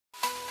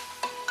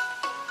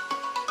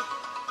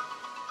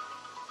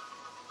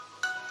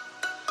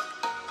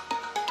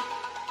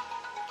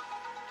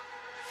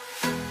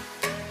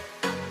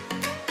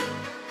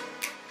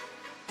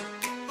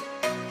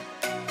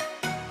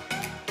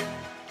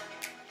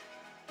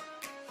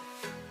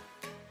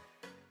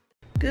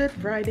Good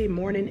Friday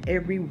morning,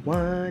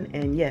 everyone.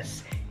 And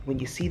yes, when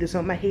you see this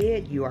on my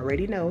head, you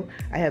already know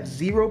I have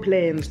zero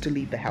plans to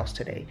leave the house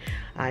today.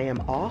 I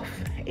am off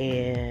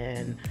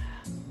and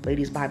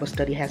ladies' Bible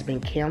study has been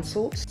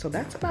canceled. So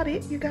that's about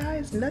it, you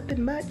guys.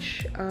 Nothing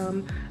much.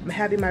 I'm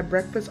having my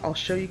breakfast. I'll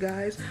show you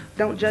guys.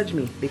 Don't judge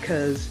me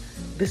because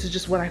this is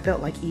just what I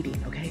felt like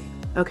eating, okay?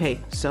 Okay,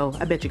 so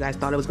I bet you guys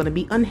thought it was gonna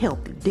be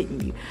unhealthy,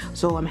 didn't you?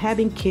 So I'm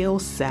having kale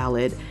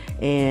salad,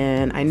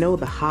 and I know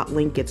the hot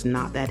link, it's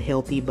not that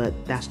healthy, but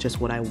that's just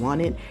what I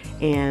wanted.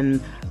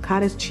 And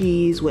cottage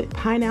cheese with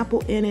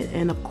pineapple in it,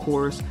 and of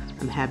course,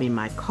 I'm having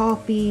my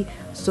coffee.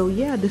 So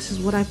yeah, this is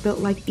what I felt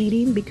like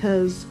eating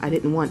because I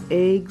didn't want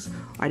eggs,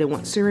 I didn't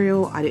want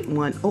cereal, I didn't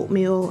want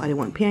oatmeal, I didn't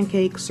want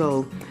pancakes,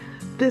 so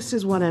this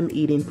is what I'm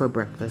eating for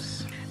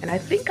breakfast. And I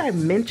think I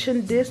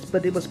mentioned this,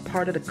 but it was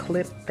part of the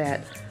clip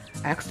that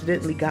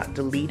accidentally got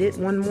deleted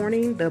one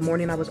morning, the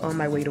morning I was on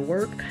my way to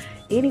work.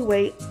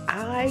 Anyway,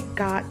 I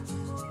got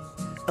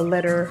a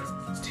letter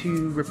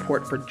to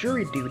report for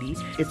jury duty.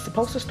 It's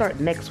supposed to start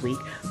next week,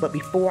 but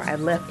before I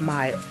left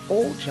my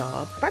old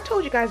job, if I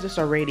told you guys this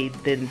already,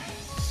 then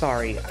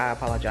sorry, I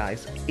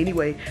apologize.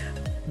 Anyway,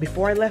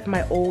 before I left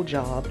my old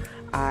job,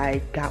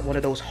 I got one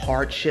of those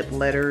hardship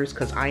letters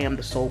because I am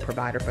the sole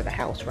provider for the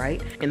house,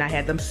 right? And I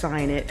had them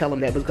sign it, tell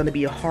them that it was going to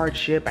be a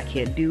hardship, I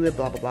can't do it,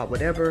 blah, blah, blah,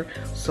 whatever.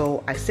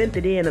 So I sent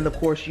it in, and of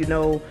course, you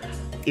know,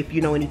 if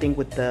you know anything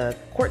with the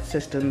court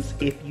systems,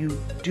 if you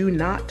do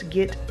not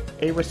get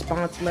a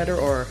response letter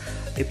or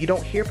if you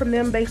don't hear from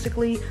them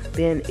basically,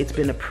 then it's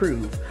been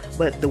approved.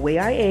 But the way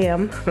I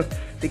am,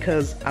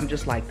 because I'm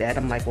just like that,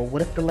 I'm like, well,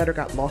 what if the letter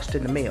got lost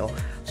in the mail?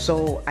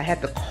 So I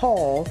had to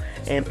call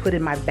and put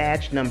in my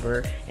badge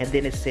number, and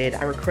then it said,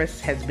 our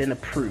request has been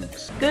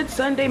approved. Good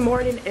Sunday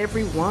morning,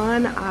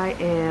 everyone. I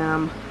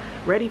am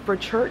ready for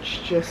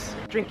church, just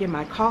drinking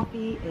my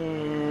coffee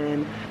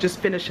and just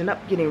finishing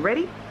up getting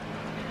ready.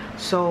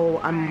 So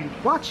I'm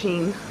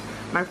watching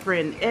my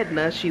friend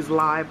Edna. She's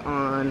live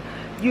on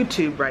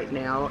YouTube right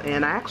now,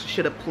 and I actually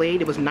should have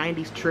played. It was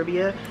 90s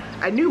trivia.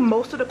 I knew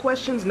most of the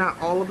questions,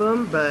 not all of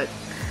them, but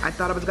I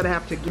thought I was gonna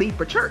have to leave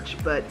for church,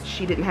 but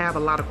she didn't have a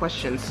lot of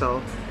questions.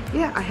 So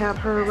yeah, I have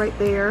her right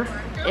there.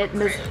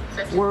 Edna's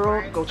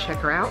World, go check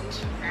her out.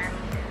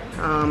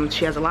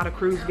 She has a lot of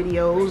cruise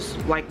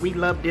videos. Like we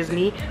love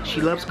Disney,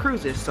 she loves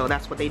cruises, so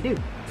that's what they do.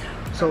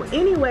 So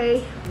anyway,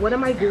 what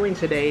am I doing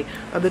today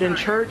other than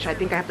church? I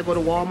think I have to go to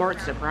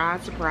Walmart,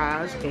 surprise,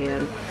 surprise,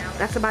 and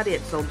that's about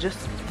it. So just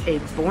a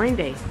boring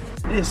day.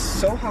 It is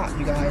so hot,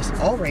 you guys,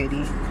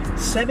 already.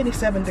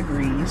 77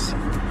 degrees,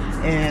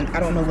 and I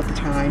don't know what the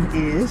time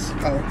is.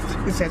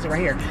 Oh, it says it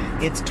right here.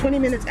 It's 20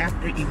 minutes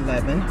after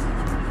 11.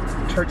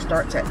 Church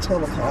starts at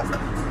 12 o'clock.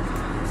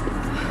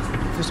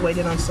 Just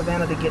waiting on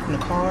Savannah to get in the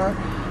car.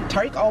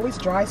 Tariq always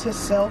drives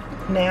himself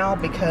now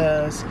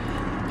because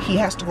he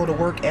has to go to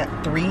work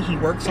at 3. He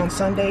works on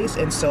Sundays,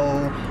 and so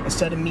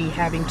instead of me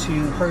having to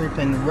hurry up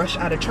and rush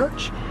out of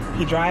church,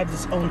 he drives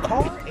his own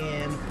car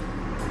and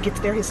gets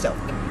there himself.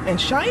 And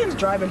Cheyenne's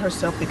driving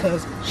herself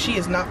because she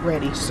is not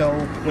ready. So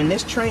when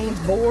this train's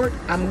bored,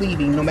 I'm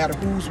leaving no matter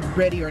who's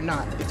ready or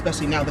not,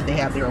 especially now that they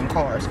have their own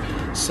cars.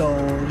 So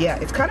yeah,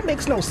 it kind of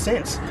makes no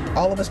sense,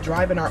 all of us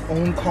driving our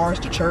own cars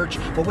to church.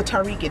 But with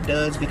Tariq it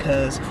does,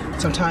 because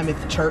sometimes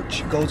if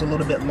church goes a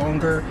little bit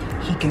longer,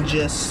 he can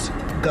just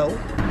go.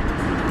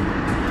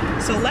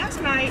 So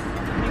last night,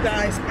 you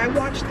guys, I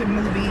watched the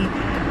movie.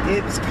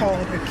 It's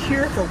called A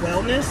Cure for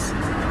Wellness.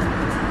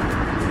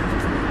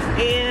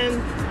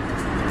 And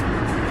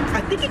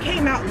I think it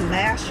came out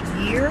last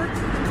year,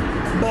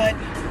 but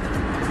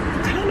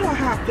I don't know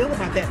how I feel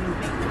about that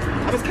movie.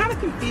 I was kind of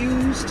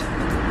confused.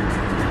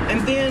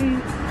 And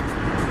then,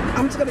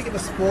 I'm just gonna give a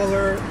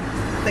spoiler.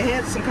 They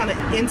had some kind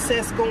of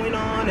incest going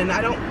on, and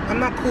I'm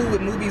not cool with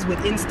movies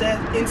with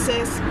incest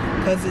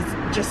because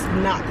it's just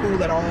not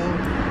cool at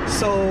all.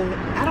 So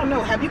I don't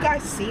know, have you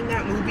guys seen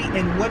that movie,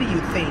 and what do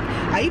you think?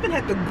 I even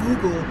had to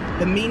Google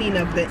the meaning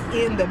of the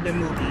end of the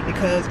movie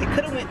because it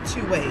could have went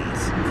 2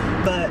 ways.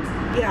 But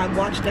yeah, I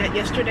watched that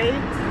yesterday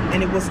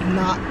and it was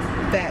not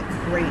that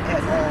great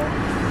at all.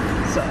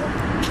 So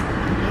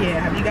yeah,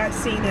 have you guys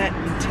seen that?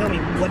 And tell me,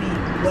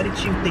 what did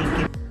you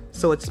think?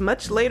 So it's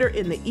much later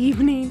in the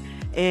evening,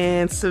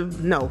 and so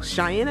no,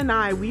 Cheyenne and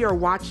I, we are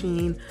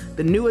watching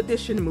the New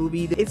Edition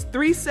movie. It's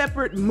 3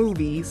 separate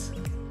movies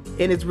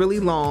and it's really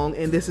long,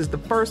 and this is the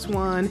first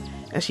one.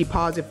 And she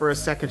paused it for a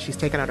second, she's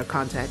taken out of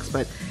context.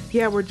 But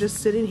yeah, we're just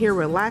sitting here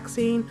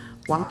relaxing,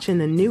 watching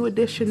the New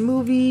Edition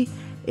movie,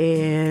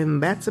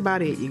 and that's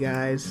about it, you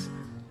guys.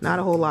 Not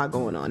a whole lot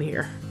going on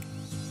here.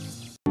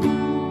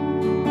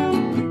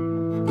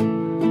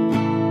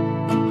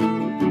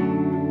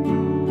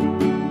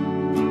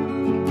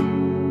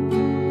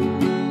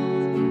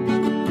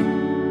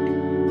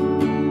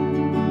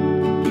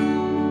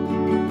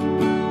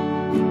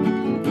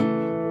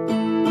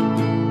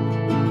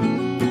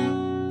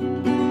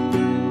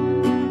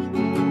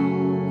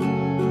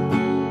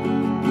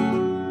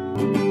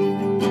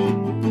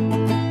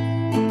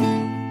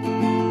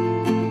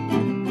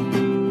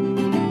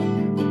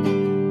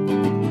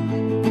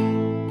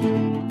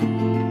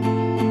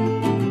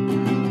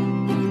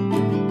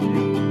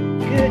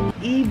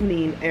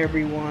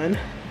 everyone.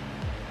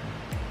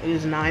 It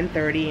is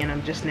 9:30 and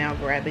I'm just now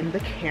grabbing the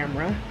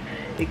camera.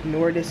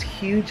 Ignore this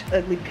huge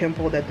ugly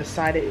pimple that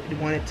decided it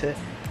wanted to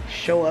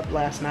show up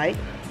last night.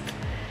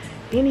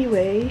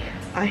 Anyway,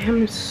 I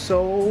am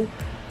so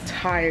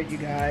tired, you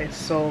guys.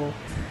 So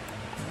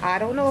I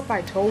don't know if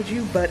I told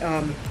you, but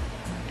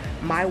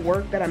my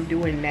work that I'm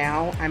doing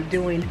now, I'm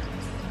doing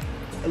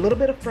a little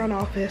bit of front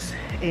office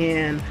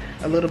and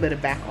a little bit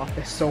of back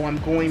office, so I'm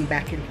going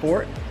back and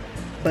forth.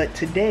 But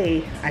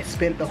today I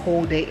spent the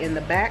whole day in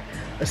the back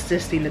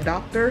assisting the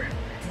doctor,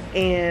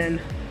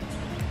 and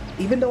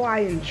even though I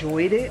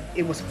enjoyed it,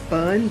 it was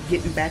fun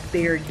getting back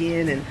there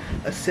again and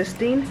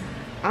assisting.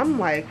 I'm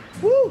like,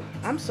 whoo,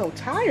 I'm so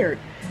tired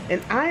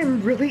and I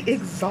am really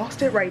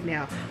exhausted right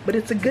now, but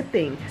it's a good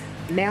thing.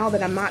 Now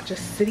that I'm not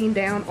just sitting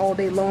down all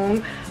day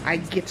long, I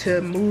get to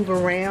move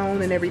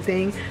around and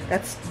everything.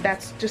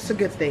 That's just a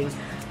good thing.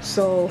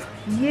 So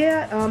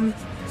yeah,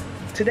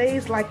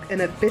 today's like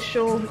an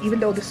official, even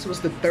though this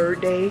was the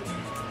third day,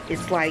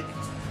 it's like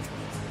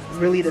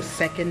really the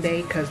second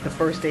day, because the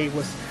first day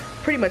was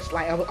pretty much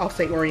like, I'll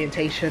say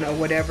orientation or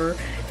whatever,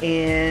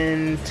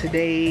 and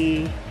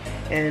today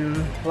and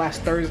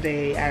last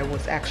Thursday I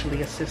was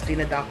actually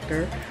assisting a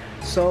doctor.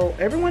 So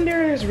everyone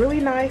there is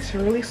really nice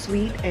and really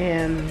sweet,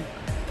 and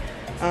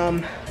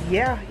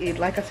yeah,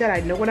 like I said,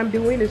 I know what I'm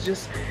doing. Is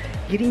just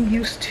getting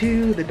used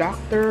to the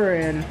doctor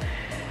and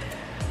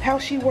how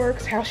she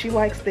works, how she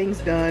likes things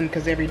done,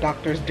 because every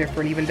doctor is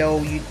different. Even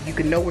though you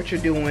can know what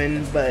you're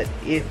doing, but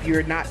if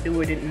you're not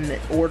doing it in the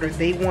order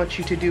they want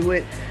you to do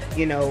it,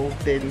 you know,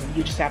 then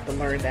you just have to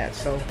learn that.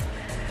 So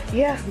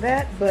yeah,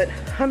 that, but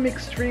I'm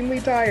extremely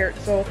tired,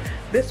 so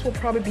this will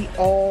probably be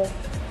all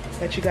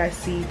that you guys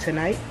see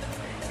tonight.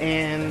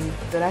 And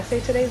did I say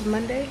today's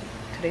Monday?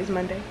 Today's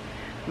Monday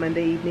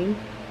evening.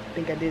 I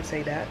think I did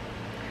say that.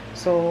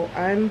 So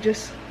I'm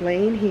just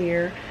laying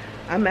here.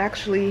 I'm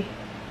actually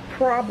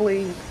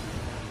probably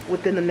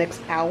within the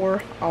next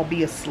hour I'll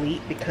be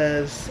asleep,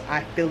 because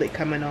I feel it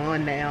coming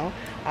on now.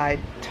 I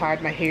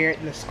tied my hair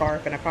in the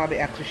scarf, and I probably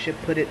actually should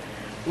put it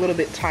a little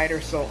bit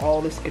tighter so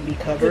all this can be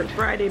covered. Good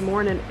Friday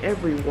morning,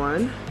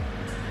 everyone.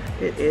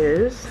 It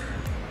is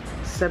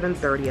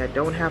 7:30. I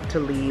don't have to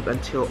leave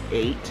until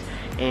 8.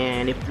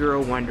 And if you're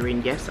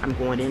wondering, yes, I'm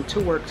going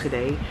into work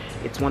today.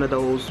 It's one of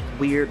those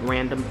weird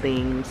random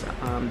things.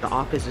 The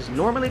office is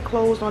normally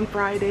closed on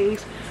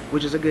Fridays,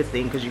 which is a good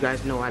thing, because you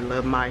guys know I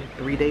love my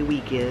 3-day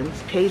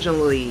weekends.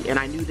 Occasionally, and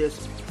I knew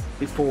this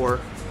before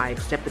I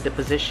accepted the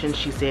position,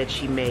 she said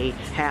she may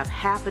have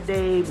half a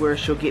day where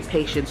she'll get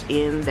patients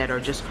in that are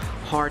just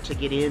hard to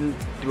get in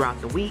throughout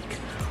the week,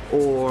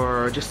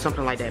 or just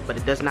something like that, but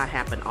it does not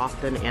happen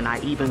often. And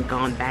I even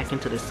gone back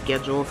into the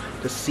schedule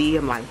to see,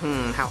 I'm like,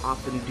 how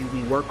often do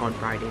we work on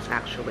Fridays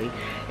actually?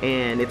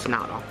 And it's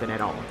not often at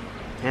all.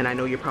 And I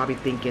know you're probably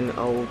thinking,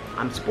 oh,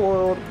 I'm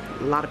spoiled,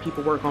 a lot of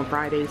people work on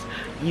Fridays.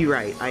 You're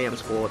right, I am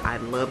spoiled. I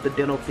love the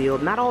dental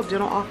field. Not all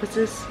dental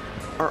offices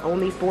are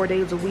only 4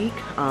 days a week.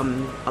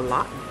 A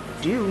lot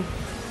do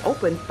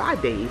open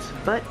 5 days,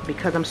 but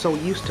because I'm so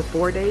used to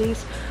 4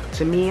 days,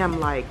 to me I'm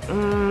like,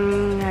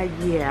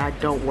 yeah, I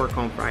don't work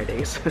on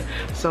Fridays.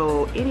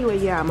 So anyway,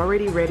 yeah, I'm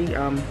already ready.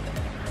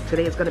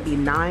 Today is gonna be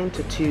 9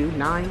 to 2,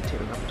 9, 10,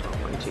 11,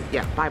 12, 1, 2,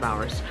 yeah, 5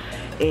 hours.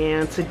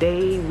 And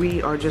today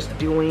we are just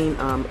doing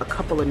a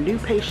couple of new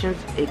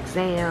patients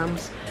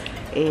exams,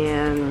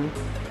 and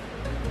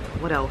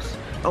what else?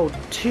 Oh,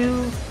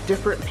 2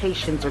 different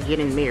patients are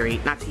getting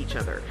married, not to each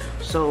other.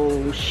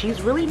 So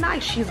she's really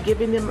nice. She's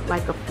giving them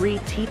like a free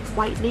teeth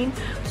whitening.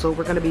 So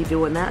we're gonna be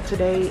doing that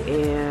today.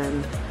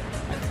 And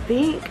I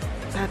think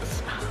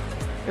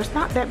there's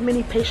not that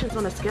many patients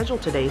on the schedule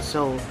today.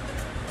 So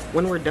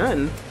when we're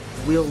done,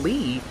 we'll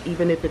leave,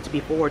 even if it's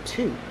before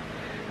 2.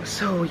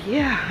 So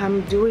yeah, I'm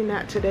doing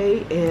that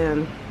today,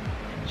 and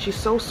she's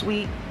so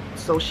sweet.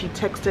 So she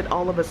texted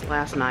all of us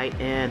last night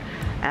and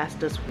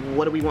asked us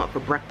what do we want for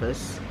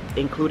breakfast,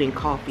 including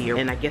coffee.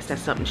 And I guess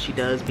that's something she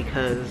does,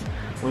 because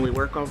when we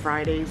work on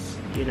Fridays,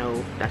 you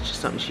know, that's just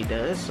something she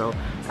does. So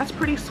that's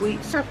pretty sweet.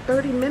 It's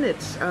 30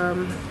 minutes.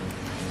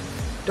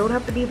 Don't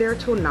have to be there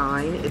till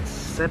 9. It's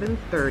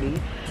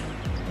 7:30.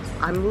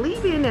 I'm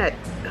leaving at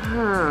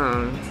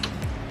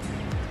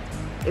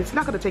it's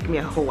not gonna take me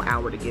a whole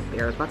hour to get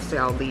there. I was about to say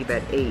I'll leave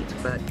at 8,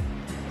 but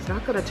it's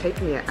not gonna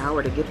take me an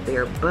hour to get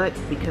there. But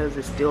because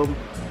it's still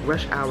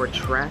rush hour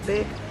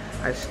traffic,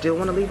 I still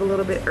want to leave a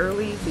little bit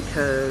early,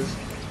 because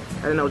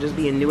I don't know, just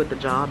being new at the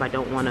job, I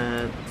don't want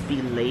to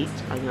be late.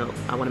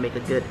 I want to make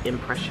a good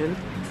impression.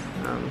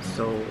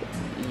 So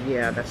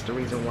yeah, that's the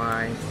reason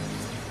why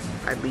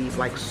I leave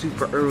like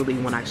super early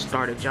when I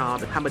start a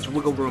job, and how much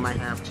wiggle room I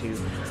have to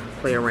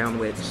play around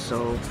with.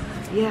 So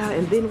yeah,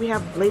 and then we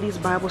have ladies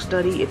Bible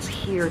study. It's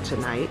here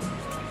tonight.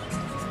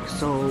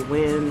 So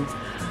when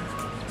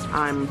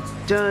I'm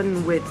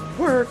done with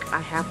work, I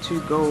have to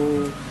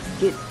go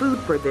get food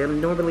for them.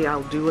 Normally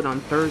I'll do it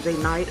on Thursday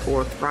night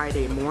or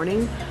Friday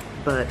morning,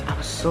 but I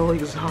was so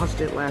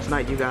exhausted last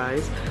night, you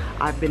guys.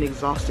 I've been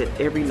exhausted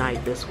every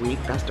night this week.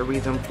 That's the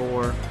reason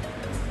for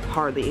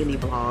hardly any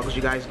vlogs.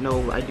 You guys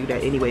know I do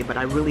that anyway, but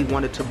I really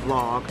wanted to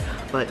vlog.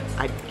 But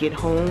I'd get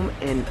home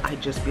and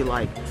I'd just be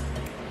like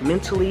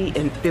mentally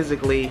and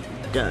physically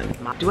done.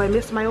 Do I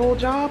miss my old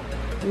job?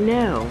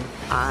 No.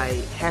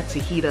 I had to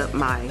heat up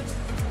my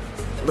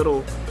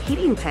little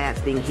heating pad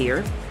thing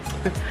here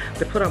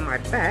to put on my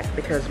back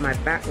because my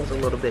back was a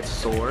little bit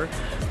sore.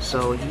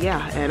 So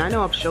yeah, and I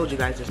know I've showed you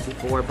guys this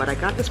before, but I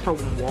got this from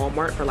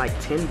Walmart for like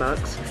 10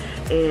 bucks,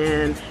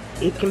 and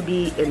it can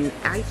be an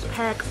ice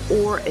pack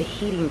or a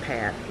heating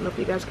pad. I don't know if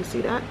you guys can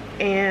see that.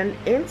 And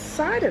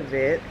inside of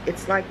it,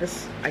 it's like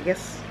this, I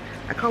guess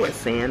I call it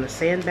sand, a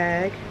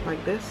sandbag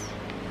like this.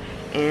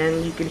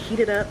 And you can heat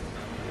it up,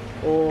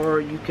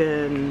 or you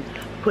can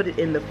put it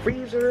in the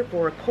freezer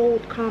for a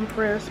cold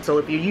compress. So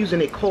if you're using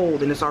it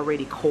cold and it's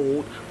already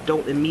cold,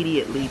 don't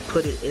immediately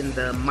put it in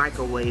the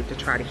microwave to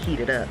try to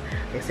heat it up.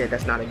 They said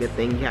that's not a good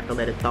thing. You have to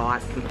let it thaw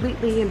out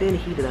completely and then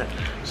heat it up.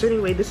 So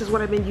anyway, this is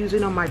what I've been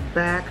using on my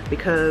back,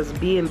 because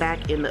being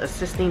back in the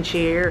assisting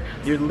chair,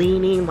 you're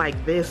leaning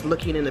like this,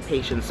 looking in the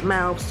patient's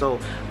mouth. So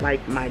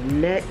like my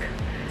neck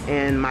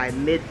and my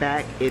mid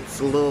back,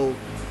 it's a little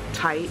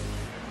tight.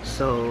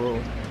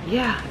 So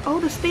yeah.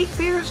 Oh, the state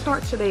fair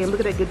starts today. I'm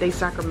looking at Good Day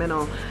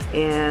Sacramento,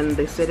 and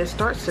they said it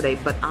starts today,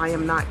 but I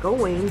am not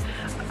going.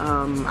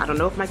 I don't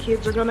know if my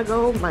kids are gonna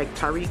go, like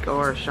Tariq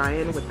or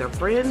Cheyenne with their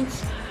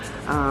friends.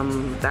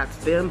 That's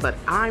them, but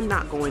I'm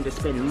not going to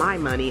spend my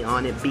money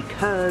on it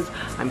because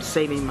I'm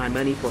saving my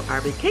money for our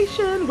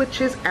vacation,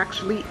 which is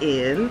actually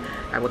in,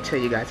 I will tell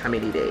you guys how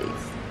many days.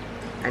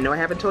 I know I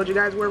haven't told you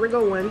guys where we're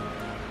going,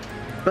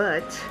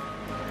 but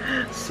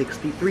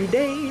 63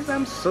 days.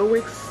 I'm so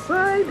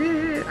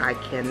excited. I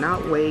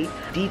cannot wait.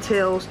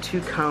 Details to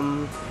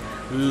come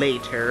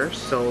later,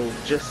 so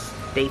just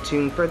stay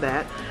tuned for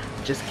that.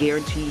 Just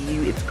guarantee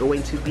you it's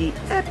going to be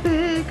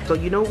epic. So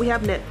you know we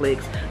have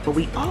Netflix, but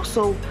we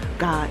also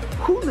got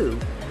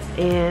Hulu,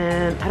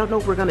 and I don't know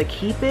if we're gonna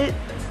keep it,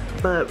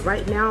 but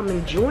right now I'm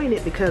enjoying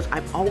it because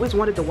I've always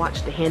wanted to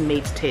watch The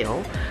Handmaid's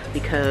Tale,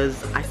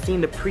 because I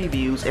seen the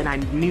previews and I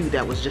knew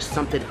that was just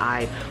something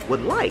I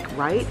would like,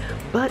 right?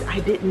 But I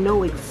didn't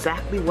know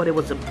exactly what it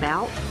was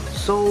about.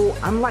 So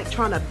I'm like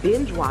trying to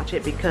binge watch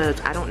it because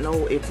I don't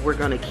know if we're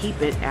gonna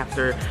keep it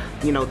after,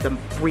 you know, the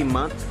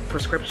 3-month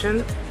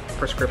prescription,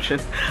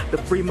 the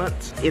 3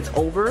 months it's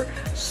over.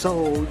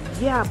 So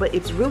yeah, but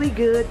it's really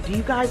good. Do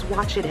you guys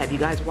watch it? Have you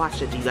guys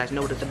watched it? Do you guys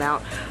know what it's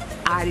about?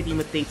 I didn't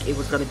even think it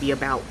was going to be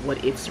about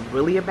what it's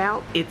really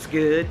about. It's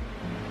good.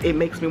 It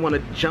makes me want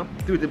to jump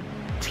through the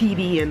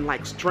TV and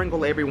like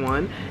strangle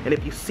everyone. And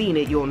if you've seen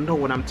it, you'll know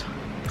what I'm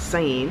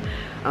saying.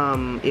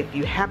 If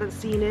you haven't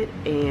seen it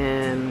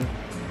and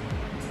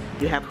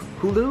you have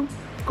Hulu,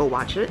 go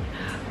watch it.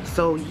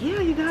 So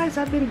yeah, you guys,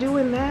 I've been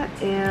doing that,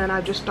 and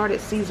I just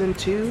started season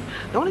 2.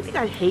 The only thing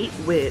I hate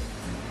with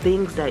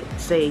things that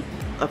say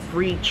a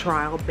free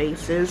trial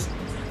basis,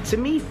 to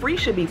me, free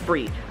should be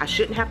free. I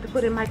shouldn't have to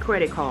put in my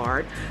credit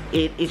card.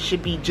 It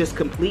should be just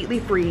completely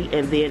free,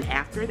 and then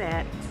after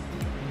that,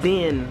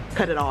 then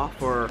cut it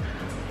off or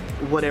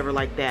whatever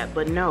like that.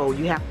 But no,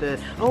 you have to,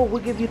 oh,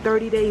 we'll give you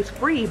 30 days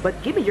free,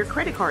 but give me your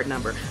credit card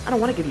number. I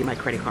don't want to give you my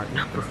credit card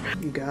number.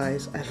 You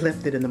guys, I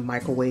left it in the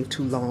microwave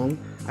too long.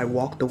 I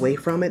walked away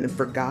from it and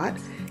forgot,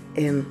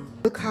 and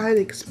look how it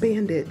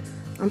expanded.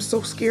 I'm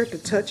so scared to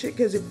touch it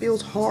because it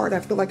feels hard. I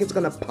feel like it's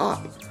gonna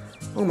pop.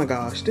 Oh my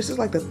gosh, this is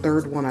like the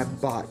 3rd one I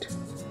bought.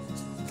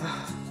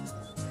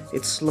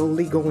 It's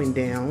slowly going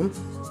down,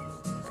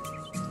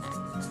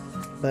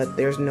 but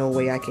there's no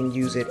way I can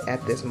use it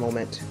at this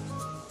moment.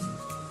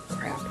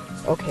 Crap.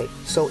 Okay,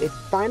 so it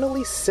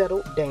finally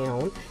settled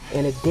down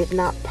and it did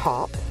not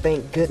pop.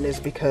 Thank goodness,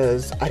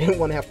 because I didn't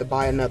want to have to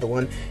buy another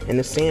one. And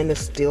the sand is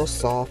still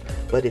soft,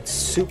 but it's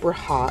super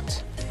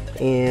hot.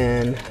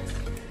 And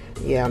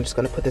yeah, I'm just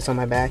gonna put this on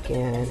my back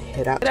and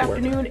head out to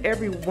work. Good afternoon,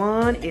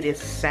 everyone. It is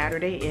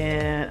Saturday,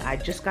 and I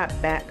just got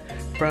back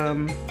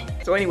from,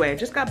 I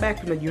just got back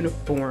from the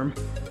uniform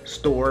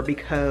store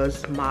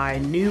because my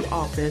new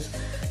office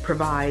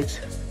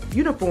provides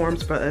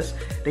uniforms for us.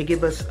 They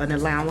give us an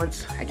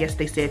allowance, I guess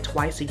they said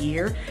twice a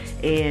year,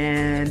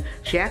 and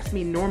she asked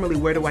me normally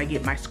where do I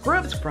get my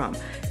scrubs from,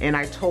 and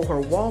I told her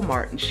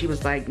Walmart, and she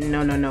was like,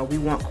 no, we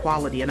want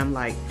quality. And I'm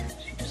like,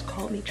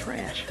 called me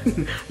trash.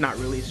 Not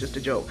really, it's just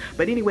a joke.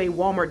 But anyway,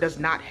 Walmart does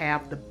not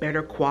have the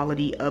better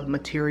quality of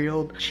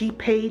material. She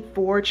paid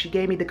for it. She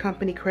gave me the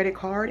company credit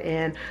card,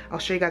 and I'll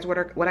show you guys what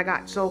I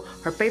got. So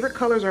her favorite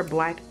colors are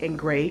black and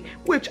gray,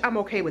 which I'm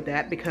okay with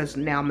that because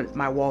now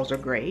my walls are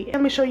gray. And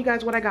let me show you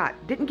guys what I got.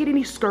 Didn't get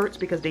any skirts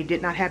because they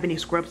did not have any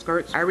scrub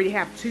skirts. I already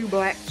have 2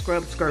 black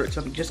scrub skirts.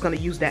 I'm just gonna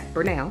use that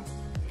for now.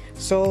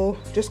 So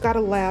just got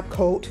a lab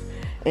coat,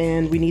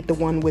 and we need the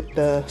one with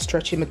the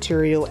stretchy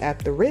material at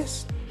the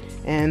wrist.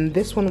 And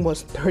this one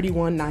was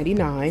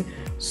 $31.99.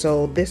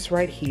 So this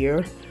right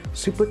here,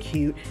 super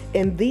cute.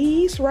 And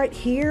these right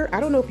here, I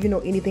don't know if you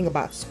know anything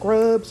about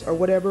scrubs or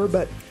whatever,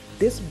 but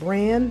this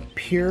brand,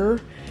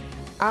 Pure,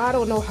 I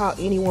don't know how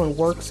anyone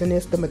works in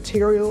this. The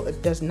material,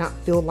 it does not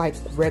feel like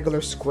regular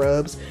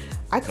scrubs.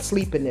 I could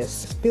sleep in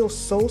this. It feels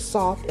so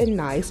soft and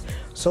nice.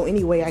 So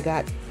anyway, I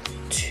got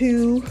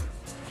 2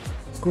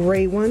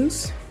 gray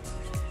ones.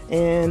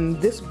 And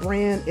this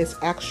brand is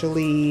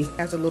actually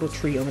has a little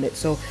tree on it.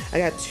 So I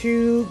got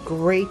 2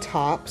 gray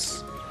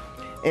tops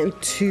and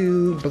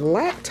 2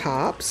 black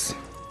tops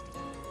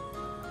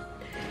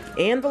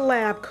and the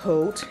lab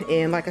coat.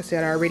 And like I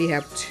said, I already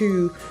have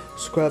 2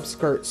 scrub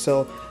skirts.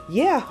 So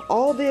yeah,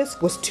 all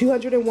this was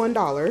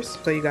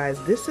 $201. So you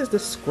guys, this is the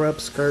scrub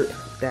skirt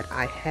that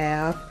I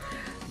have.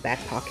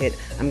 Back pocket.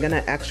 I'm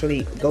gonna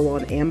actually go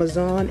on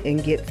Amazon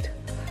and get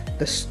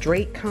the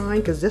straight kind,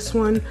 because this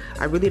one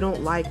I really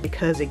don't like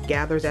because it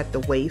gathers at the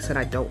waist and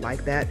I don't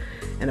like that.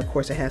 And of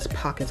course it has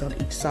pockets on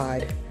each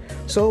side.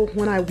 So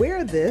when I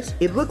wear this,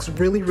 it looks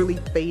really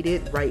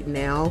faded right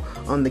now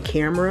on the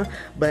camera,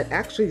 but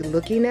actually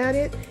looking at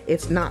it,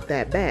 it's not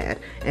that bad.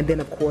 And then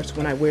of course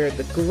when I wear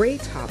the gray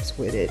tops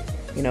with it,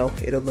 you know,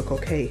 it'll look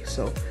okay.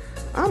 So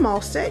I'm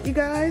all set, you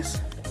guys.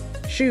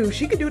 Shoot,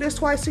 she could do this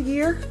twice a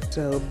year.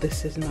 So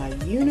this is my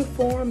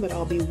uniform that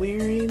I'll be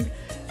wearing,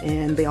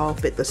 and they all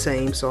fit the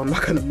same, so I'm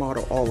not gonna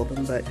model all of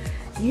them, but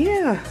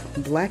yeah,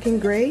 black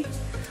and gray,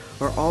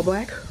 or all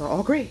black or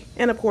all gray.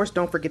 And of course,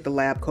 don't forget the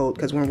lab coat,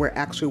 because when we're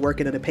actually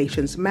working in a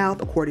patient's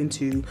mouth, according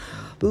to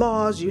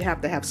laws, you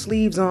have to have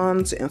sleeves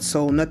on, and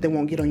so nothing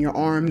won't get on your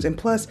arms. And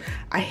plus,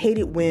 I hate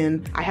it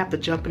when I have to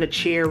jump in a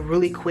chair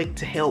really quick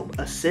to help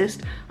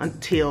assist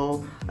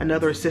until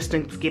another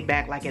assistant get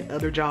back, like at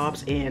other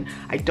jobs, and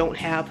I don't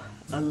have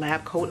a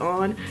lab coat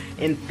on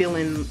and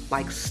feeling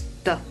like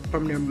stuff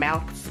from their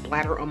mouth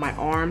splatter on my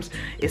arms.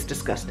 It's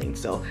disgusting.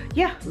 So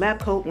yeah, lab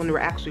coat when we're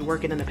actually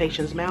working in the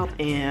patient's mouth,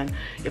 and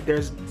if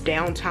there's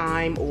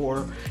downtime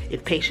or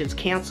if patients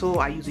cancel,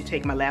 I usually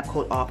take my lab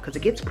coat off because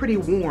it gets pretty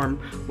warm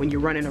when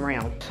you're running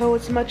around. So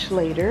it's much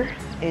later,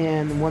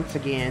 and once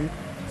again,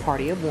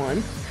 party of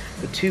one.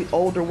 The 2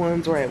 older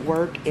ones are at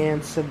work,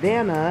 and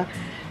Savannah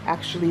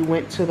actually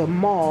went to the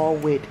mall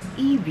with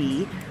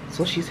Evie,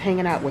 so she's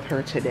hanging out with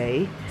her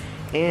today.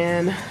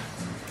 And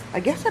I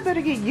guess I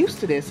better get used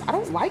to this. I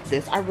don't like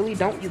this. I really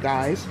don't, you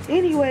guys.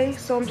 Anyway,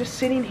 so I'm just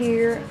sitting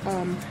here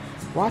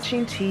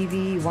watching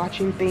TV,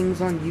 watching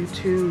things on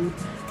YouTube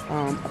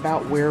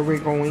about where we're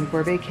going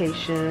for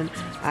vacation.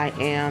 I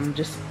am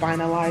just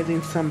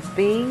finalizing some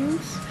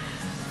things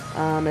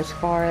as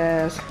far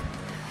as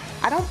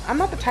I'm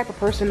not the type of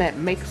person that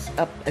makes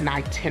up an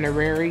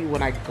itinerary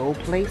when I go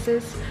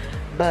places,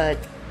 but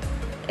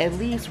at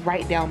least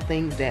write down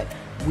things that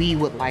we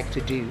would like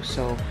to do.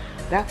 So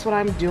that's what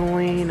I'm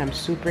doing. I'm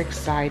super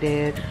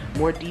excited.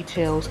 More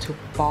details to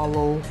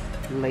follow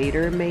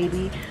later,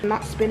 maybe. I'm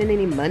not spending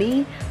any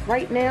money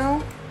right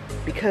now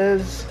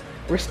because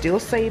we're still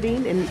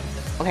saving. And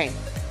okay,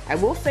 I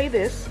will say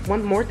this,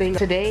 one more thing.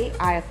 Today,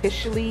 I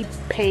officially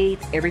paid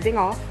everything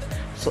off.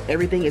 So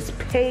everything is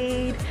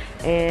paid,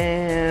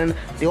 and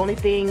the only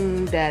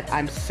thing that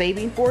I'm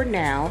saving for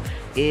now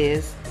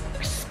is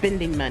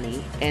spending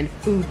money and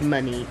food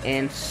money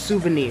and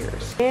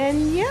souvenirs.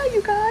 And yeah,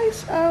 you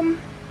guys,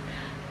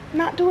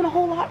 not doing a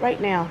whole lot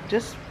right now,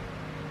 just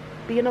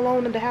being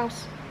alone in the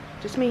house,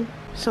 just me.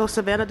 So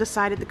Savannah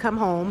decided to come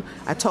home.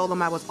 I told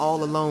them I was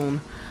all alone,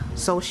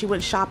 so she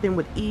went shopping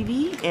with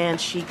Evie, and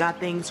she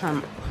got things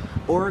from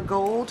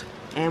Gold.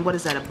 And what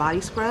is that, a body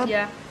scrub?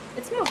 Yeah,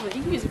 it smells good.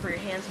 You can use it for your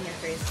hands and your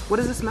face. What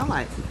does it smell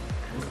like?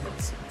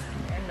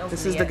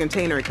 This is the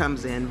container it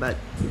comes in, but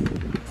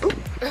ooh,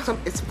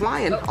 it's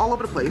flying all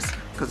over the place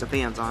because the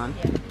fan's on.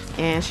 Yeah.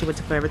 And she went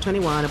to Forever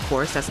 21, of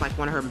course. That's like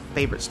one of her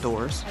favorite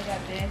stores. I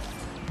got this.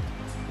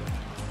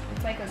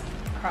 It's like a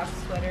crop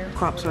sweater.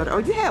 Crop sweater. Oh,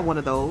 you had one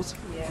of those,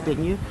 yeah,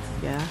 didn't you?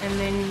 Yeah. And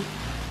then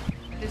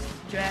this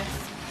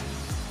dress.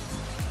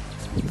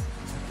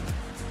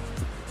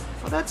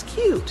 Oh, that's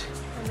cute.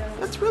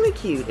 That's really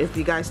cute. If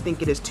you guys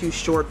think it is too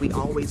short, we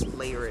always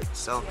layer it.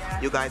 So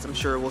yeah, you guys, I'm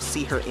sure will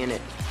see her in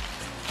it.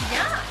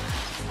 Yeah.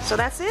 So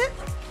that's it?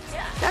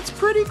 Yeah. That's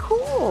pretty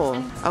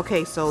cool.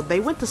 Okay, so they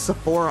went to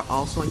Sephora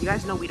also, and you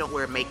guys know we don't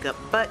wear makeup,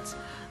 but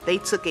they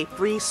took a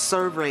free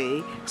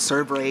survey,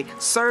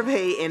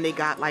 and they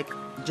got like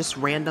just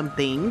random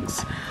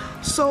things.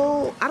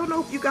 So I don't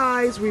know if you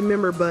guys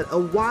remember, but a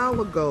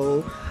while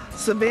ago,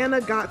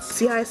 Savannah got,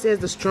 see how it says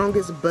the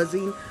strongest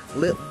buzzing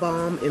lip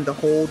balm in the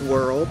whole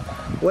world?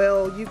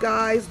 Well, you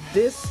guys,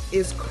 this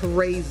is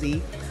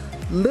crazy.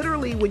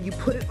 Literally, when you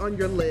put it on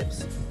your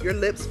lips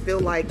feel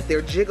like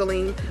they're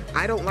jiggling.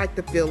 I don't like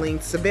the feeling.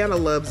 Savannah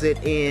loves it,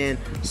 and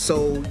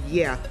so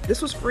yeah,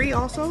 this was free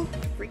also.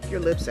 Freak your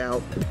lips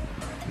out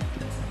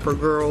for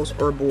girls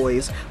or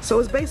boys. So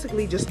it's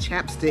basically just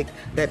chapstick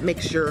that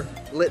makes your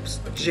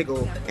lips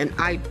jiggle, and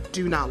I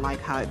do not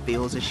like how it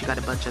feels. And she got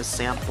a bunch of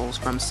samples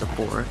from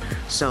Sephora.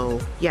 So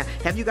yeah,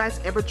 have you guys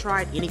ever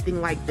tried anything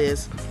like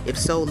this? If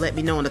so, let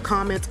me know in the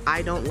comments.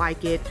 I don't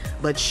like it,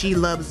 but she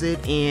loves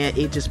it, and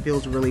it just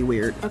feels really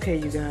weird. Okay,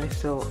 you guys,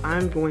 so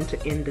I'm going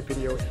to end the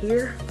video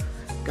here.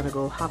 Gonna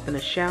go hop in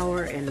the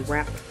shower and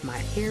wrap my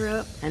hair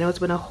up. I know it's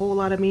been a whole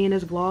lot of me in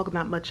this vlog,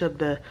 not much of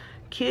the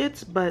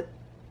kids, but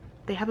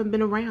they haven't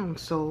been around,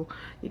 so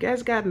you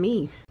guys got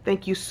me.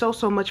 Thank you so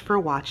much for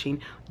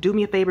watching. Do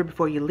me a favor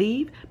before you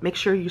leave. Make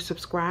sure you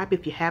subscribe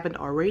if you haven't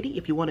already.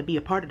 If you want to be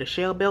a part of the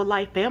Shell Bell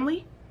Life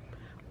family.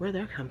 Where'd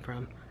that come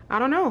from? I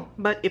don't know.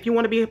 But if you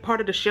want to be a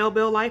part of the Shell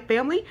Bell Life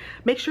family,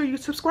 make sure you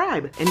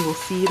subscribe. And we'll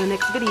see you in the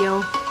next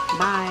video.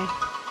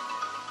 Bye.